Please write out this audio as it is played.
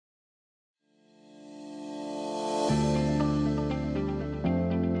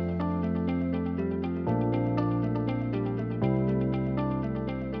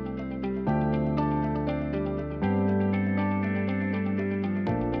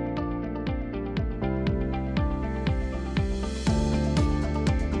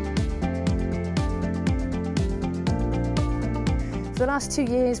the last 2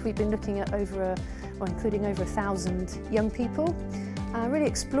 years we've been looking at including over 1,000 young people, really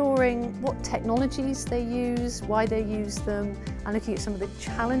exploring what technologies they use, why they use them, and looking at some of the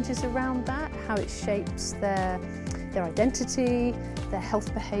challenges around that, how it shapes their identity, their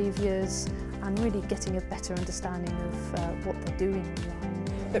health behaviours, and really getting a better understanding of what they're doing online.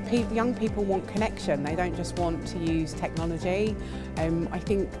 That young people want connection, they don't just want to use technology. I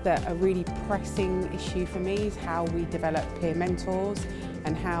think that a really pressing issue for me is how we develop peer mentors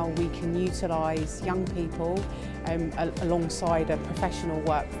and how we can utilise young people alongside a professional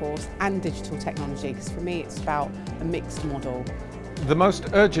workforce and digital technology, because for me it's about a mixed model. The most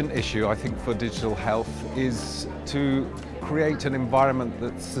urgent issue, I think, for digital health is to create an environment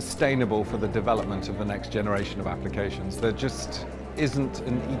that's sustainable for the development of the next generation of applications. There just isn't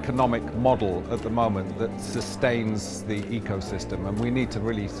an economic model at the moment that sustains the ecosystem, and we need to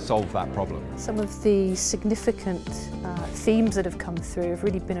really solve that problem. Some of the significant themes that have come through have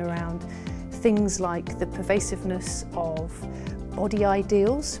really been around things like the pervasiveness of body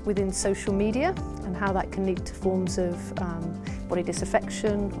ideals within social media and how that can lead to forms of body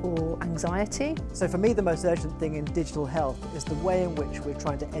disaffection or anxiety. So for me, the most urgent thing in digital health is the way in which we're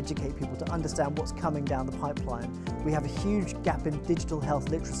trying to educate people to understand what's coming down the pipeline. We have a huge gap in digital health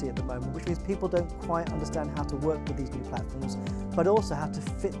literacy at the moment, which means people don't quite understand how to work with these new platforms, but also how to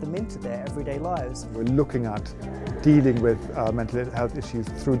fit them into their everyday lives. We're looking at dealing with mental health issues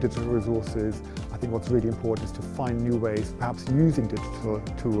through digital resources. I think what's really important is to find new ways, perhaps using digital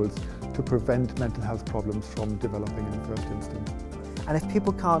tools, to prevent mental health problems from developing in the first instance. And if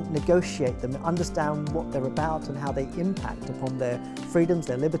people can't negotiate them, understand what they're about and how they impact upon their freedoms,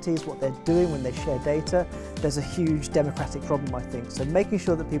 their liberties, what they're doing when they share data, there's a huge democratic problem, I think. So making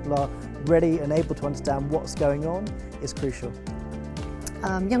sure that people are ready and able to understand what's going on is crucial.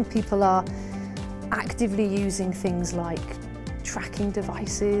 Young people are actively using things like tracking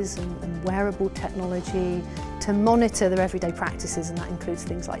devices and wearable technology to monitor their everyday practices, and that includes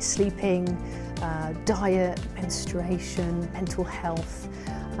things like sleeping, diet, menstruation, mental health.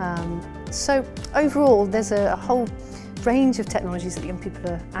 So overall there's a whole range of technologies that young people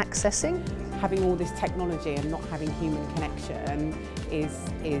are accessing. Having all this technology and not having human connection is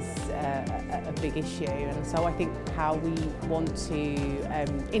a big issue, and so I think how we want to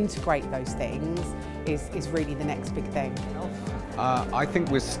integrate those things is really the next big thing. I think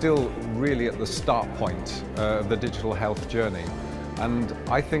we're still really at the start point of the digital health journey, and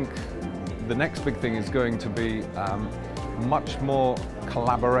I think the next big thing is going to be much more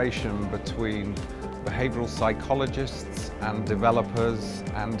collaboration between behavioural psychologists and developers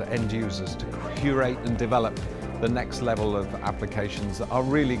and end users to curate and develop the next level of applications that are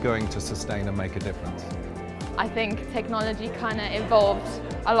really going to sustain and make a difference. I think technology kind of evolved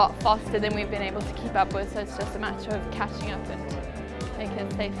a lot faster than we've been able to keep up with, so it's just a matter of catching up and making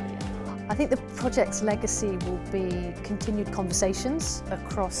it safely. I think the project's legacy will be continued conversations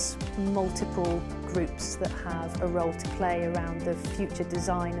across multiple groups that have a role to play around the future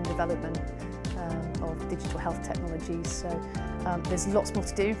design and development of digital health technologies. So there's lots more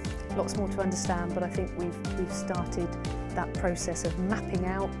to do, lots more to understand, but I think we've started that process of mapping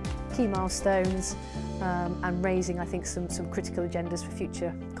out key milestones and raising, I think, some critical agendas for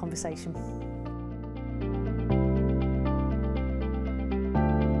future conversation.